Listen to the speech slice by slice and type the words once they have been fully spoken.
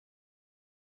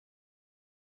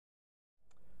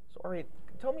So, all right,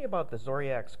 tell me about the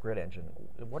Xoreax Grid Engine.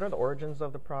 What are the origins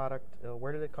of the product?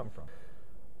 Where did it come from?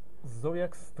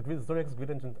 Xoreax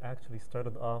Grid Engine actually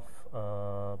started off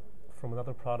from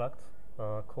another product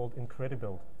called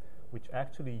Incredibuild, which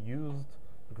actually used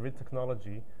grid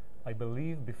technology, I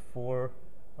believe, before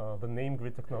the name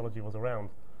grid technology was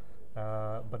around.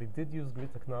 But it did use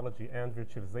grid technology and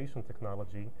virtualization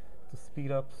technology to speed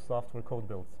up software code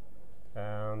builds.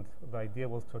 And the idea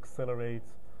was to accelerate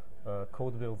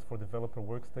code builds for developer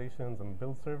workstations and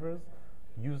build servers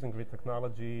using grid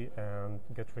technology and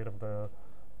get rid of the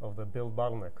build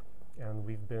bottleneck. And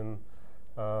we've been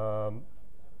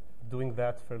doing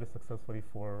that fairly successfully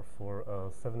for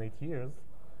 7-8 years.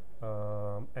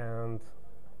 And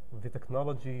the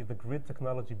grid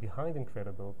technology behind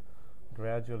Incredibuild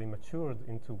gradually matured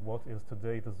into what is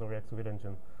today the Xoreax Grid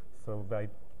Engine. So that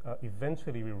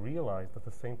eventually we realized that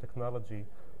the same technology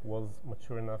was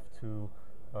mature enough to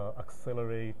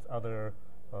accelerate other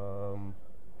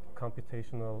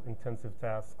computational intensive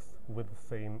tasks with the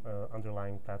same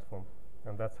underlying platform.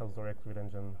 And that's how Xoreax Grid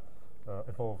Engine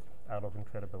evolved out of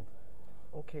Incredibuild.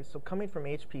 Okay, so coming from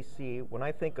HPC, when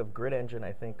I think of Grid Engine,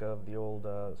 I think of the old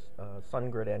Sun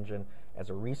Grid Engine as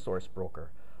a resource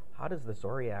broker. How does the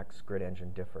Xoreax Grid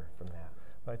Engine differ from that?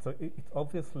 Right, so it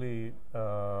obviously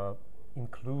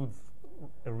includes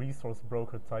a resource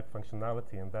broker type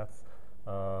functionality, and that's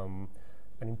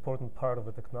an important part of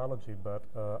the technology, but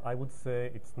I would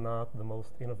say it's not the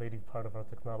most innovative part of our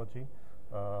technology.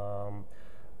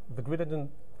 The Grid Engine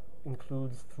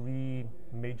includes three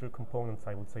major components,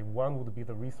 I would say. One would be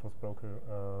the resource broker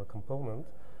component.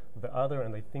 The other,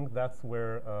 and I think that's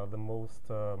where the most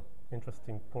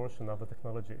interesting portion of the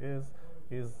technology is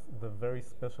the very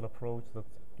special approach that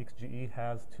XGE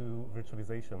has to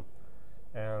virtualization.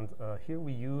 And here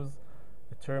we use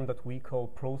a term that we call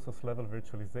process-level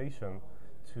virtualization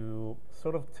to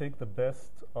sort of take the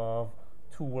best of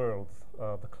two worlds,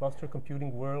 the cluster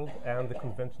computing world and the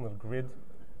conventional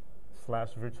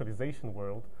grid/virtualization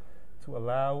world, to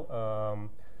allow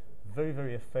very,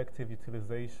 very effective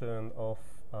utilization of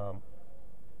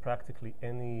practically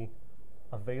any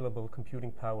available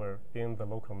computing power in the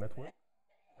local network,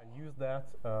 and use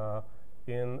that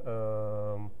in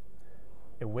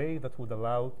a way that would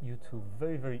allow you to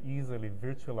very, very easily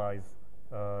virtualize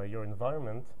your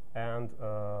environment and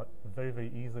very, very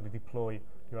easily deploy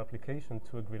your application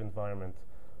to a grid environment.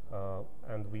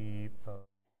 And we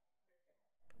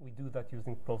do that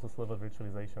using process-level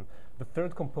virtualization. The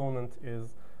third component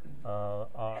is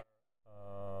our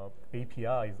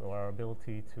APIs, or our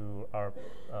ability to our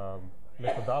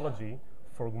methodology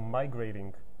for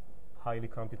migrating highly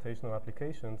computational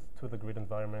applications to the grid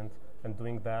environment, and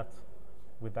doing that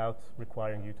without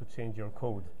requiring you to change your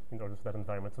code in order for that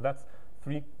environment. So that's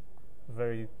three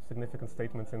very significant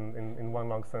statements in one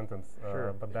long sentence.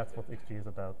 Sure. But that's what XG is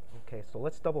about. Okay, so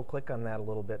let's double click on that a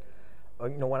little bit.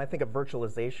 When I think of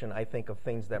virtualization, I think of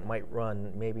things that might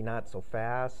run maybe not so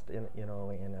fast in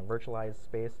a virtualized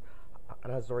space. How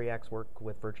does Xoreax work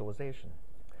with virtualization?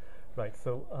 Right,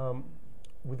 so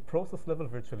with process-level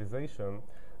virtualization,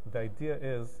 the idea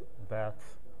is that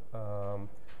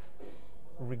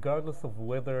regardless of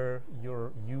whether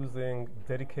you're using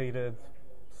dedicated,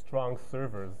 strong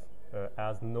servers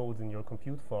as nodes in your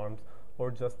compute farms,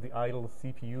 or just the idle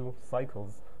CPU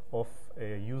cycles of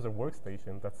a user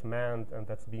workstation that's manned and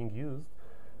that's being used,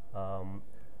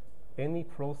 any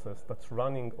process that's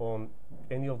running on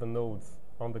any of the nodes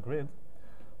on the grid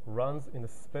runs in a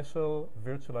special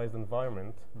virtualized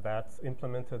environment that's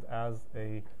implemented as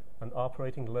an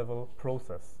operating level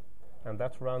process, and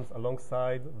that runs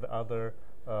alongside the other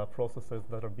processes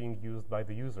that are being used by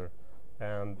the user,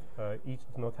 and each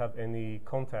do not have any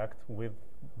contact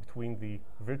between the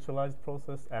virtualized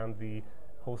process and the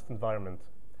host environment.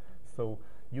 So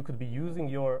you could be using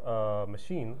your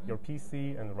machine, your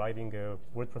PC, and writing a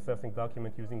word processing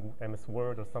document using MS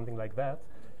Word or something like that,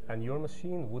 and your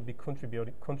machine would be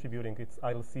contributing its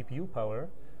idle CPU power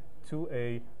to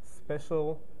a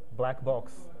special black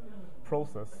box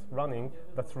process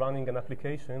that's running an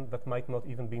application that might not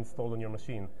even be installed on your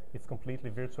machine. It's completely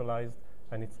virtualized,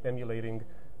 and it's emulating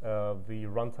the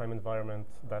runtime environment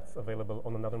that's available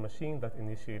on another machine that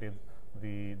initiated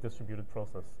the distributed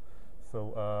process.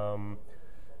 So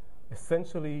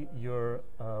essentially, you're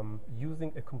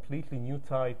using a completely new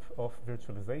type of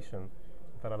virtualization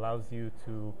that allows you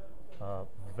to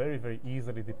very, very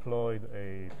easily deploy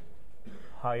a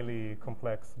highly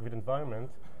complex grid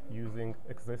environment using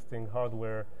existing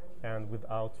hardware and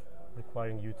without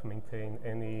requiring you to maintain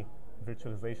any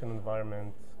virtualization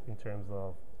environment in terms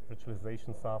of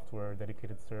virtualization software,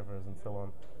 dedicated servers, and so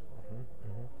on.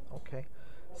 Okay.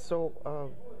 So,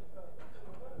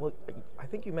 well, I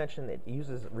think you mentioned it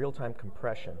uses real-time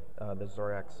compression, the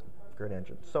Xoreax Grid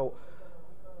Engine. So,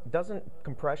 doesn't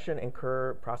compression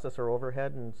incur processor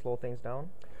overhead and slow things down?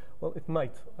 Well, it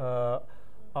might.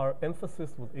 Our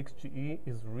emphasis with XGE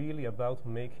is really about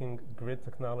making grid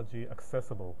technology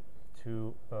accessible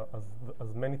to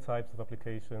as many types of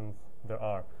applications there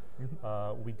are.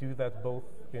 Mm-hmm. We do that both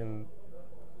in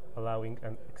allowing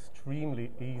an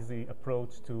extremely easy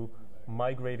approach to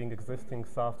migrating existing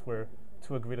software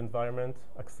to a grid environment,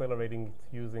 accelerating it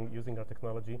using our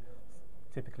technology.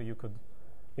 Typically, you could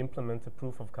implement a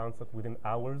proof of concept within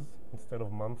hours instead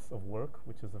of months of work,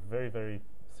 which is a very, very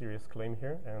serious claim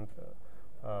here. And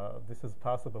this is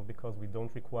possible because we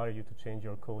don't require you to change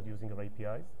your code using our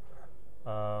APIs.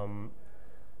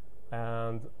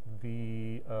 And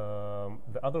the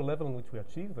other level in which we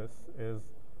achieve this is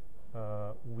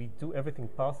we do everything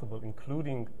possible,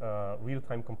 including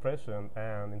real-time compression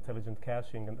and intelligent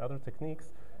caching and other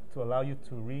techniques, to allow you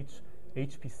to reach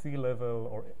HPC level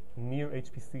or near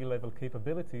HPC level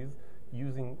capabilities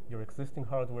using your existing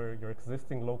hardware, your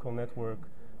existing local network,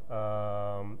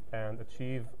 and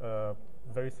achieve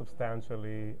very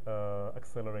substantially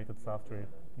accelerated software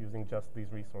using just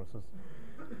these resources.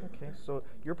 Okay, so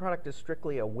your product is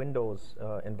strictly a Windows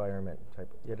environment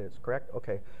type. It is, correct?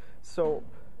 Okay. So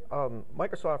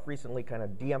Microsoft recently kind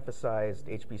of de-emphasized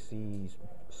HPC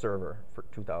server for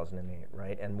 2008,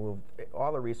 right, and moved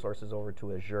all the resources over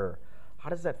to Azure. How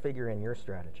does that figure in your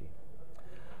strategy?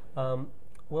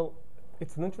 Well,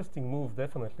 it's an interesting move,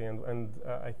 definitely, and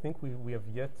I think we have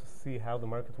yet to see how the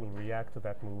market will react to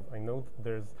that move. I know that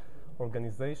there's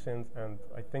organizations, and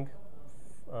I think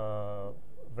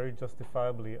very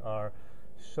justifiably are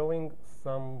showing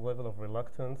some level of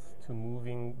reluctance to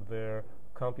moving their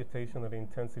computationally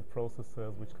intensive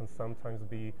processes, which can sometimes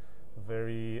be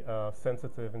very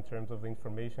sensitive in terms of the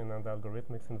information and the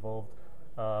algorithmics involved,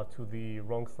 to the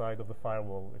wrong side of the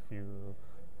firewall, if you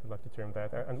would like to term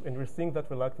that. And we're seeing that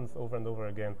reluctance over and over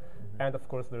again. Mm-hmm. And of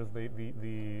course, there's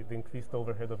the increased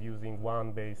overhead of using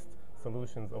WAN-based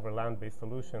solutions over LAN-based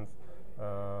solutions,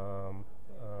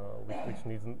 which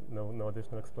needs no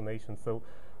additional explanation. So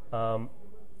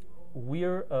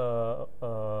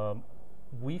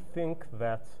we think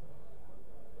that,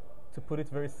 to put it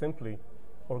very simply,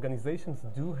 organizations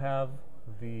do have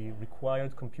the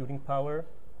required computing power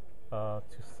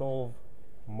to solve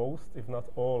most, if not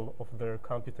all, of their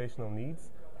computational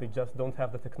needs. They just don't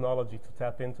have the technology to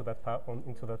tap into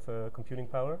that computing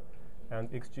power, and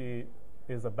XGE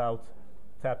is about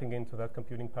tapping into that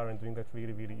computing power and doing that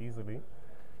really, really easily.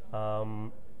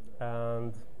 And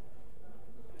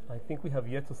I think we have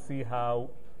yet to see how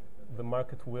the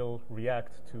market will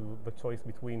react to the choice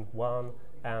between WAN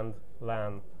and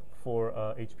LAN for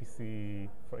HPC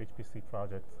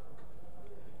projects.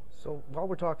 So while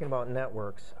we're talking about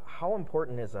networks, how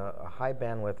important is a high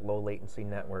bandwidth, low latency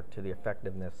network to the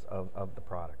effectiveness of the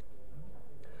product?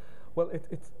 Well,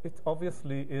 it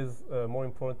obviously is more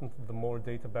important the more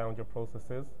data bound your process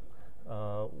is.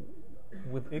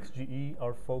 With XGE,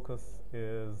 our focus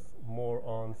is more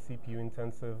on CPU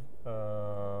intensive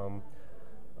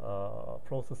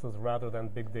processes rather than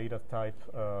big data type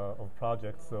of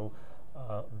projects. So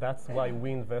that's why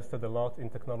we invested a lot in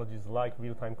technologies like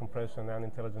real-time compression and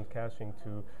intelligent caching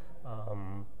to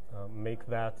make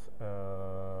that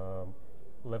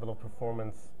level of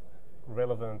performance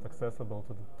relevant, accessible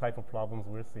to the type of problems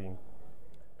we're seeing.